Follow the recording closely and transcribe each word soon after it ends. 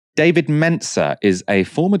David Mencer is a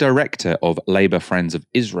former director of Labour Friends of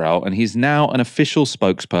Israel, and he's now an official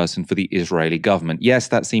spokesperson for the Israeli government. Yes,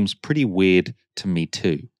 that seems pretty weird to me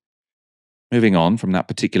too. Moving on from that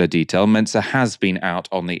particular detail, Mencer has been out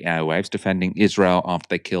on the airwaves defending Israel after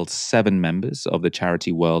they killed 7 members of the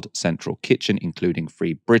charity World Central Kitchen, including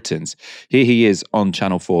 3 Britons. Here he is on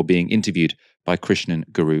Channel 4 being interviewed by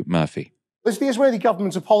Krishnan Guru Murphy. Is the Israeli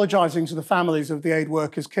government apologising to the families of the aid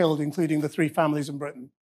workers killed, including the 3 families in Britain?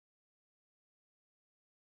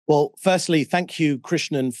 Well, firstly, thank you,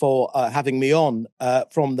 Krishnan, for having me on.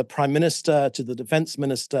 From the Prime Minister to the Defence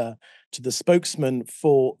Minister to the spokesman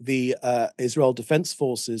for the Israel Defence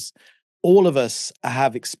Forces, all of us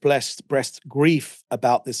have expressed grief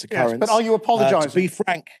about this occurrence. Yes, but are you apologising?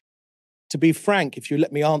 To be frank, if you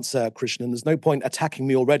let me answer, Krishnan, there's no point attacking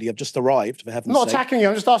me already. I've just arrived, for heaven's sake. I'm not attacking you.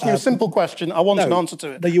 I'm just asking you a simple question. I want an answer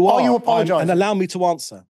to it. No, you are. Are you apologising? And allow me to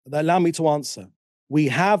answer. We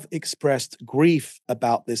have expressed grief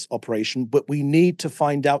about this operation, but we need to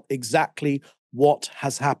find out exactly what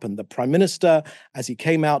has happened. The Prime Minister, as he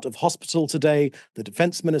came out of hospital today, the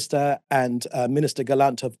Defence Minister and Minister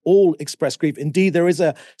Gallant have all expressed grief. Indeed, there is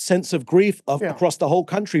a sense of grief across the whole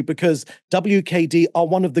country because WKD are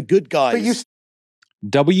one of the good guys.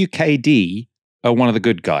 WKD are one of the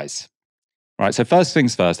good guys. All right, so first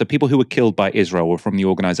things first, the people who were killed by Israel were from the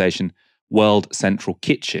organisation World Central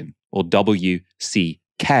Kitchen, or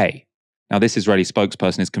WCK. Now, this Israeli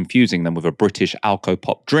spokesperson is confusing them with a British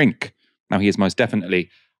alco-pop drink. Now, he is most definitely,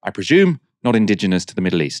 I presume, not indigenous to the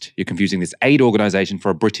Middle East. You're confusing this aid organisation for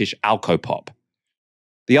a British alco-pop.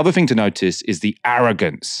 The other thing to notice is the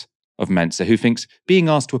arrogance of Mencer, who thinks being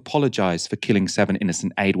asked to apologise for killing 7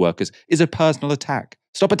 innocent aid workers is a personal attack.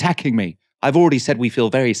 Stop attacking me. I've already said we feel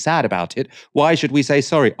very sad about it. Why should we say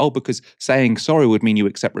sorry? Oh, because saying sorry would mean you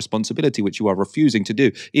accept responsibility, which you are refusing to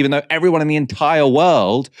do, even though everyone in the entire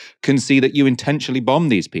world can see that you intentionally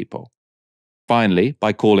bombed these people. Finally,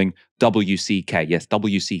 by calling WCK, yes,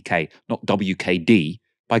 WCK, not WKD,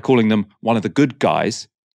 by calling them one of the good guys,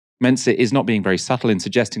 Mencer is not being very subtle in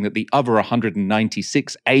suggesting that the other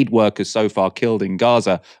 196 aid workers so far killed in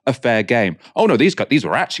Gaza are fair game. Oh no, these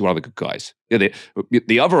were actually one of the good guys. Yeah,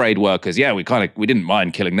 the other aid workers, yeah, we didn't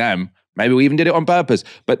mind killing them. Maybe we even did it on purpose.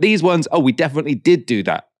 But these ones, oh, we definitely did do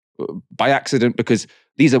that by accident because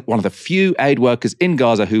these are one of the few aid workers in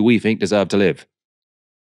Gaza who we think deserve to live.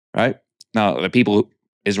 Right? Now, the people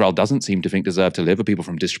Israel doesn't seem to think deserve to live are people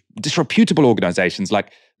from disreputable organizations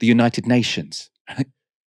like the United Nations. Right?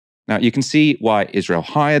 Now, you can see why Israel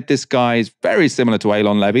hired this guy. He's very similar to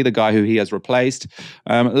Elon Levy, the guy who he has replaced.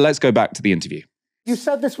 Let's go back to the interview. You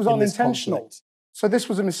said this was unintentional. So this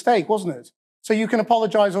was a mistake, wasn't it? So you can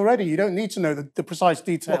apologise already. You don't need to know the precise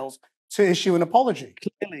details to issue an apology.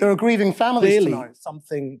 Clearly, there are grieving families tonight.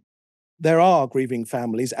 There are grieving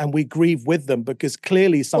families, and we grieve with them because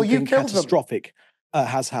clearly something catastrophic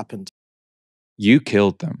has happened. You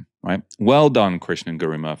killed them, right? Well done, Krishnan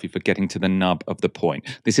Guru Murphy, for getting to the nub of the point.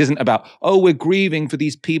 This isn't about, oh, we're grieving for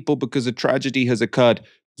these people because a tragedy has occurred.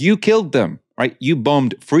 You killed them, right? You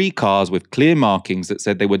bombed 3 cars with clear markings that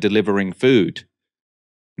said they were delivering food.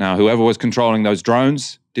 Now, whoever was controlling those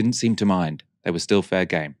drones didn't seem to mind. They were still fair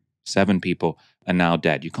game. 7 people are now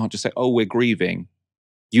dead. You can't just say, oh, we're grieving.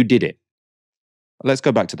 You did it. Let's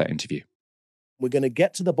go back to that interview. We're going to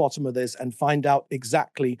get to the bottom of this and find out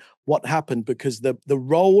exactly what happened because the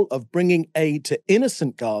role of bringing aid to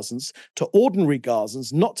innocent Gazans, to ordinary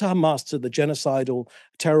Gazans, not to Hamas, to the genocidal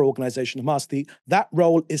terror organization Hamas, that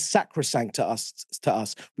role is sacrosanct to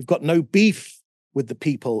us. We've got no beef with the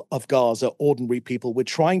people of Gaza, ordinary people. We're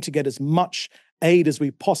trying to get as much aid as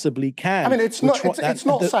we possibly can. I mean, it's not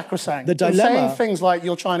sacrosanct. The dilemma, saying things like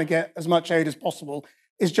you're trying to get as much aid as possible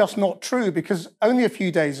is just not true because only a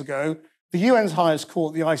few days ago, the UN's highest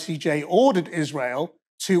court, the ICJ, ordered Israel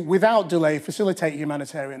to, without delay, facilitate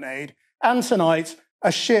humanitarian aid. And tonight,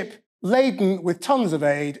 a ship laden with tons of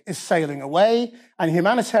aid is sailing away, and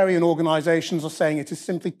humanitarian organizations are saying it is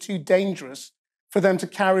simply too dangerous for them to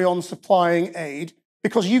carry on supplying aid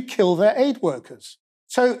because you kill their aid workers.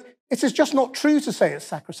 So it is just not true to say it's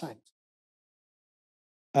sacrosanct.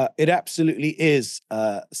 It absolutely is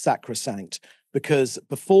sacrosanct because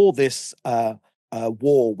before this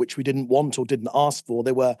war, which we didn't want or didn't ask for,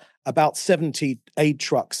 there were about 70 aid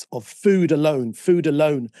trucks of food alone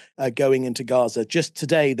going into Gaza. Just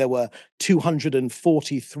today, there were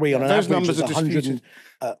 243 on an those average. Those numbers are disputed.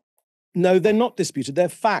 No, they're not disputed. They're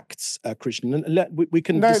facts, Krishnan. We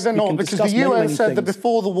can No, they're not, because the UN said that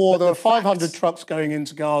before the war, there were 500 trucks going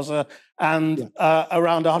into Gaza and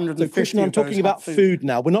around 150. So, Krishnan, I'm talking about food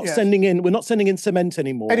now. We're not sending in cement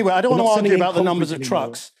anymore. Anyway, I don't want to argue about the numbers of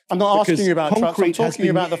trucks. I'm not asking you about trucks. I'm Concrete has talking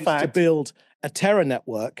been about the used fact to build a terror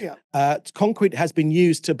network. Yeah. Concrete has been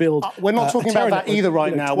used to build. We're not talking about that either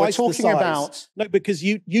right now. We're twice the talking size. about No, because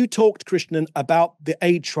you talked, Christian, about the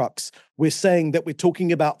aid trucks. We're saying that we're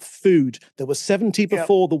talking about food. There were 70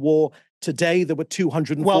 before the war. Today there were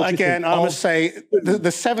 240. Well, again, I must say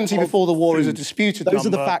the 70 before the war is a disputed number. Those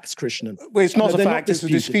are the facts, Christian. Well, it's not a fact. It's a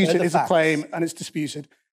disputed. It's a claim, and it's disputed.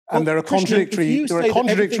 And there are Christian, contradictory. There are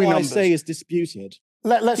contradictory numbers. I say is disputed.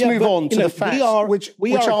 Let's move on to the facts.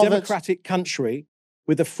 We are a democratic country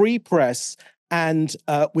with a free press and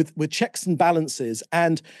with checks and balances.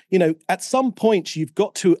 And, at some point, you've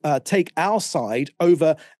got to take our side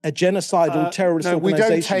over a genocidal terrorist organization.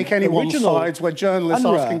 We don't take anyone's sides. We're journalists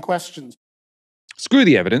asking questions. Screw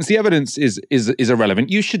the evidence. The evidence is irrelevant.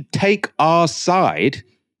 You should take our side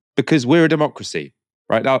because we're a democracy,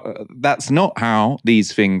 right? Now, that's not how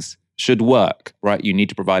these things should work, right? You need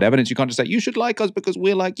to provide evidence. You can't just say, you should like us because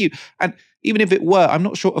we're like you. And even if it were, I'm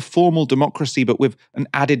not sure a formal democracy, but with an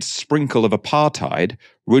added sprinkle of apartheid,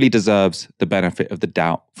 really deserves the benefit of the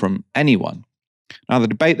doubt from anyone. Now, the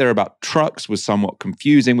debate there about trucks was somewhat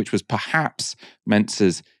confusing, which was perhaps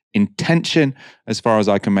Mentzer's intention. As far as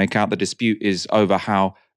I can make out, the dispute is over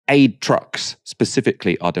how aid trucks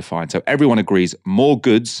specifically are defined. So everyone agrees more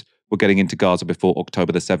goods were getting into Gaza before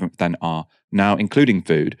October the 7th than are now, including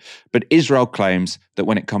food. But Israel claims that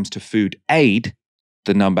when it comes to food aid,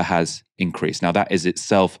 the number has increased. Now, that is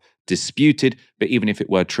itself disputed, but even if it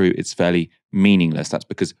were true, it's fairly meaningless. That's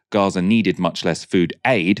because Gaza needed much less food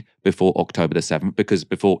aid before October the 7th, because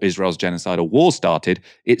before Israel's genocidal war started,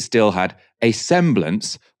 it still had a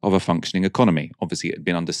semblance of a functioning economy. Obviously, it had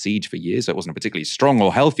been under siege for years, so it wasn't a particularly strong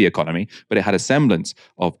or healthy economy, but it had a semblance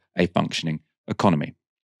of a functioning economy.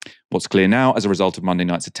 What's clear now, as a result of Monday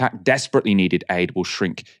night's attack, desperately needed aid will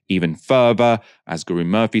shrink even further. As Guru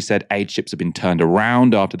Murphy said, aid ships have been turned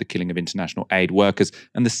around after the killing of international aid workers,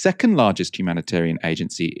 and the second largest humanitarian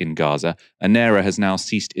agency in Gaza, UNRWA, has now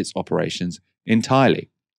ceased its operations entirely.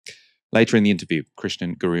 Later in the interview,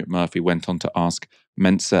 Christian Guru Murphy went on to ask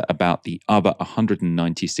Mentzer about the other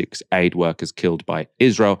 196 aid workers killed by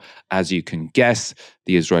Israel. As you can guess,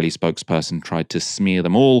 the Israeli spokesperson tried to smear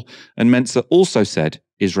them all, and Mentzer also said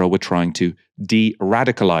Israel were trying to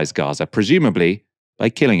de-radicalize Gaza, presumably by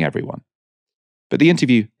killing everyone. But the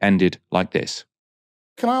interview ended like this.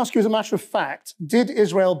 Can I ask you, as a matter of fact, did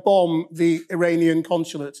Israel bomb the Iranian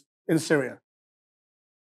consulate in Syria?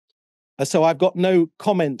 So I've got no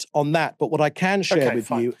comment on that, but what I can share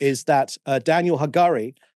with you is that Daniel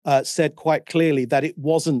Hagari said quite clearly that it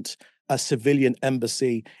wasn't a civilian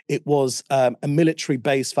embassy, it was a military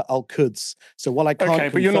base for Al-Quds. So while I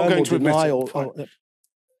can't but you're not going to deny admit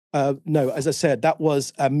no, as I said, that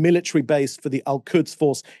was a military base for the Al-Quds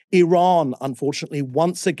force. Iran, unfortunately,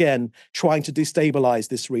 once again, trying to destabilize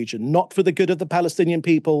this region, not for the good of the Palestinian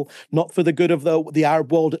people, not for the good of the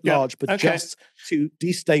Arab world at large, but just to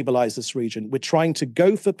destabilize this region. We're trying to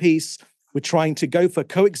go for peace. We're trying to go for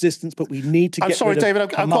coexistence, but we need to get rid of David,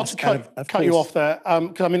 I've got to cut you off there.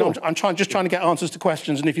 Because I'm just trying to get answers to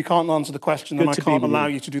questions, and if you can't answer the question, then I can't allow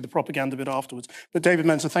you to do the propaganda bit afterwards. But David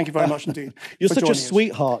Mentzer, thank you very much indeed. You're such a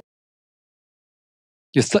sweetheart.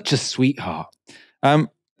 You're such a sweetheart.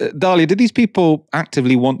 Dahlia, did these people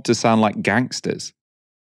actively want to sound like gangsters?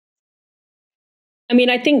 I mean,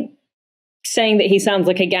 I think saying that he sounds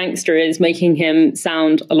like a gangster is making him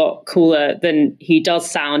sound a lot cooler than he does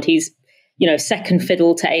sound. He's, second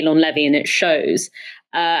fiddle to Elon Levy, and it shows.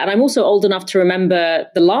 And I'm also old enough to remember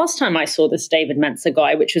the last time I saw this David Mentzer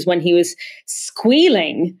guy, which was when he was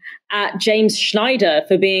squealing at James Schneider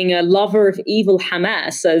for being a lover of evil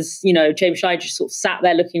Hamas, as, James Schneider just sort of sat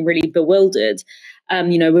there looking really bewildered.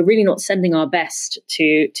 We're really not sending our best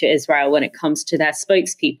to Israel when it comes to their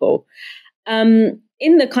spokespeople. In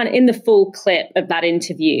the full clip of that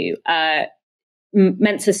interview,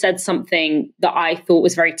 Mentzer said something that I thought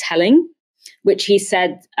was very telling, which he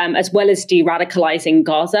said, as well as de-radicalizing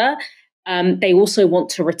Gaza, they also want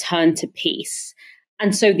to return to peace.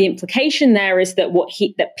 And so the implication there is that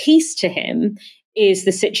that peace to him is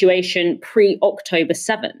the situation pre-October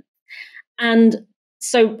 7th. And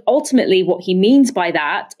so ultimately what he means by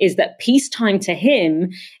that is that peacetime to him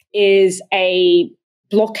is a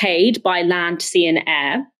blockade by land, sea, and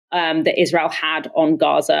air that Israel had on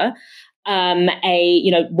Gaza,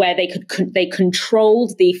 where they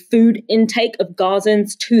controlled the food intake of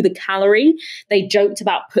Gazans to the calorie. They joked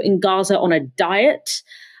about putting Gaza on a diet,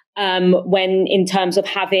 when in terms of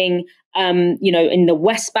having, in the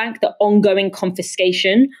West Bank, the ongoing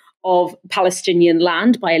confiscation of Palestinian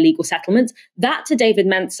land by illegal settlements. That to David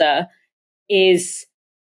Mentzer is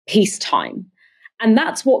peacetime. And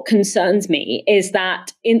that's what concerns me, is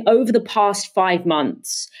that over the past 5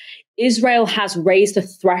 months, Israel has raised the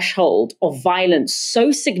threshold of violence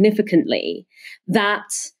so significantly that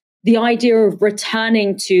the idea of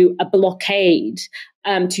returning to a blockade,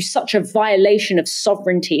 to such a violation of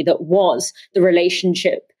sovereignty that was the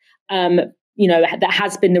relationship, that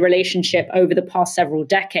has been the relationship over the past several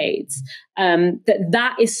decades,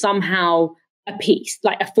 that is somehow a peace,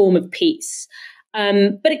 like a form of peace.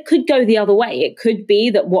 But it could go the other way. It could be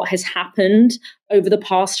that what has happened over the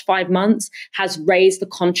past 5 months has raised the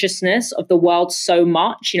consciousness of the world so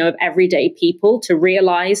much, of everyday people, to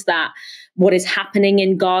realize that what is happening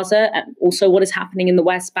in Gaza and also what is happening in the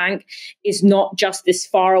West Bank is not just this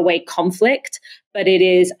faraway conflict, but it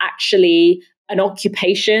is actually an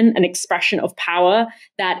occupation, an expression of power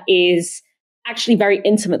that is actually very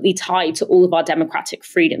intimately tied to all of our democratic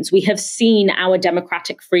freedoms. We have seen our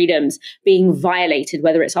democratic freedoms being violated,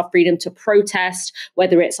 whether it's our freedom to protest,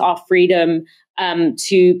 whether it's our freedom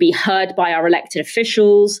to be heard by our elected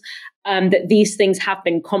officials, that these things have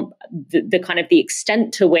been the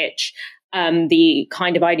extent to which the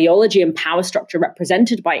kind of ideology and power structure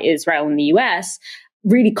represented by Israel and the US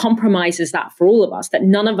really compromises that for all of us, that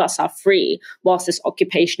none of us are free whilst this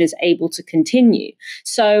occupation is able to continue.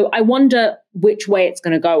 So I wonder which way it's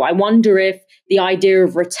going to go. I wonder if the idea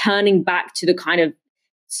of returning back to the kind of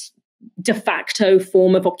de facto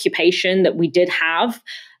form of occupation that we did have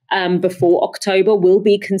before October will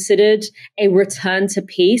be considered a return to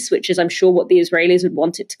peace, which is, I'm sure, what the Israelis would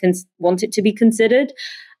want it to be considered.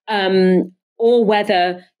 Or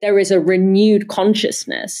whether there is a renewed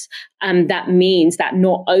consciousness that means that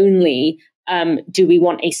not only do we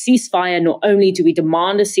want a ceasefire, not only do we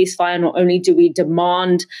demand a ceasefire, not only do we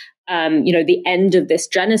demand the end of this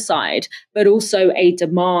genocide, but also a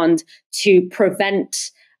demand to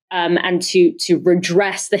prevent and to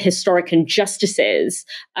redress the historic injustices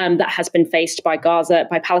that has been faced by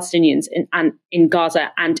Palestinians in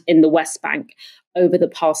Gaza and in the West Bank over the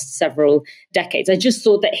past several decades. I just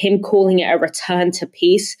thought that him calling it a return to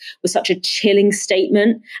peace was such a chilling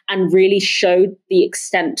statement and really showed the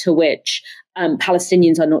extent to which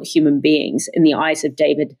Palestinians are not human beings in the eyes of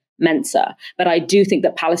David Mensa. But I do think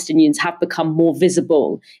that Palestinians have become more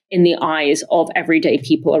visible in the eyes of everyday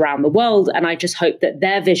people around the world. And I just hope that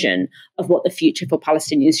their vision of what the future for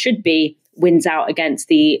Palestinians should be wins out against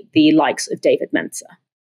the likes of David Mensa.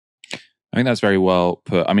 I think that's very well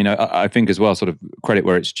put. I mean, I think as well, sort of credit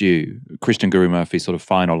where it's due. Christian Guru Murphy's sort of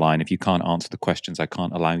final line, if you can't answer the questions, I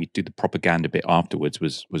can't allow you to do the propaganda bit afterwards,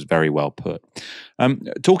 was very well put.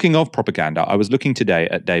 Talking of propaganda, I was looking today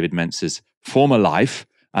at David Mensa's former life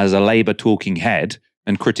as a Labour talking head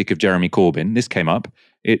and critic of Jeremy Corbyn. This came up.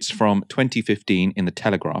 It's from 2015 in The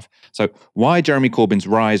Telegraph. So, Why Jeremy Corbyn's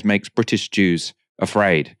Rise Makes British Jews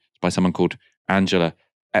Afraid. It's by someone called Angela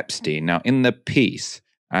Epstein. Now, in the piece,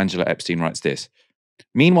 Angela Epstein writes this: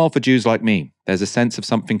 "Meanwhile, for Jews like me, there's a sense of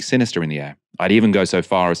something sinister in the air. I'd even go so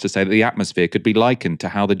far as to say that the atmosphere could be likened to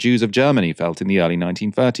how the Jews of Germany felt in the early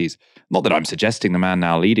 1930s. Not that I'm suggesting the man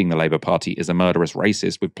now leading the Labour Party is a murderous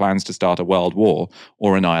racist with plans to start a world war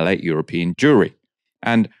or annihilate European Jewry.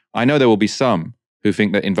 And I know there will be some who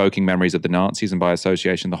think that invoking memories of the Nazis and by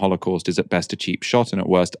association the Holocaust is at best a cheap shot and at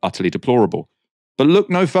worst utterly deplorable. But look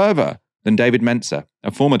no further than David Mensa,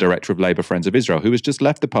 a former director of Labour Friends of Israel, who has just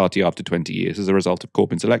left the party after 20 years as a result of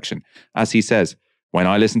Corbyn's election. As he says, when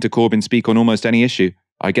I listen to Corbyn speak on almost any issue,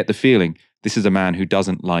 I get the feeling this is a man who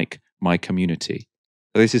doesn't like my community."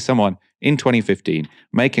 So this is someone in 2015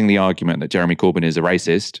 making the argument that Jeremy Corbyn is a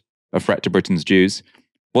racist, a threat to Britain's Jews.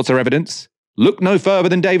 What's our evidence? Look no further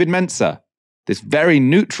than David Mensa, this very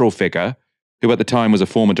neutral figure who at the time was a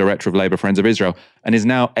former director of Labour Friends of Israel and is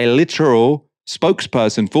now a literal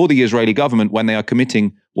spokesperson for the Israeli government when they are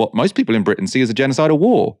committing what most people in Britain see as a genocidal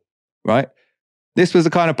war, right? This was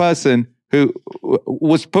the kind of person who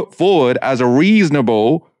was put forward as a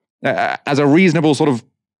reasonable sort of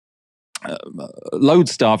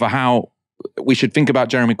lodestar for how we should think about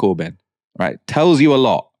Jeremy Corbyn, right? Tells you a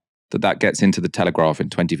lot that gets into The Telegraph in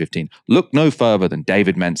 2015. Look no further than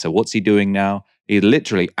David Mensa. What's he doing now? He's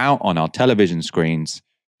literally out on our television screens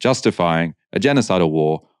justifying a genocidal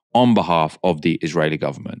war on behalf of the Israeli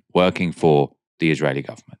government, working for the Israeli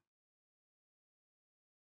government.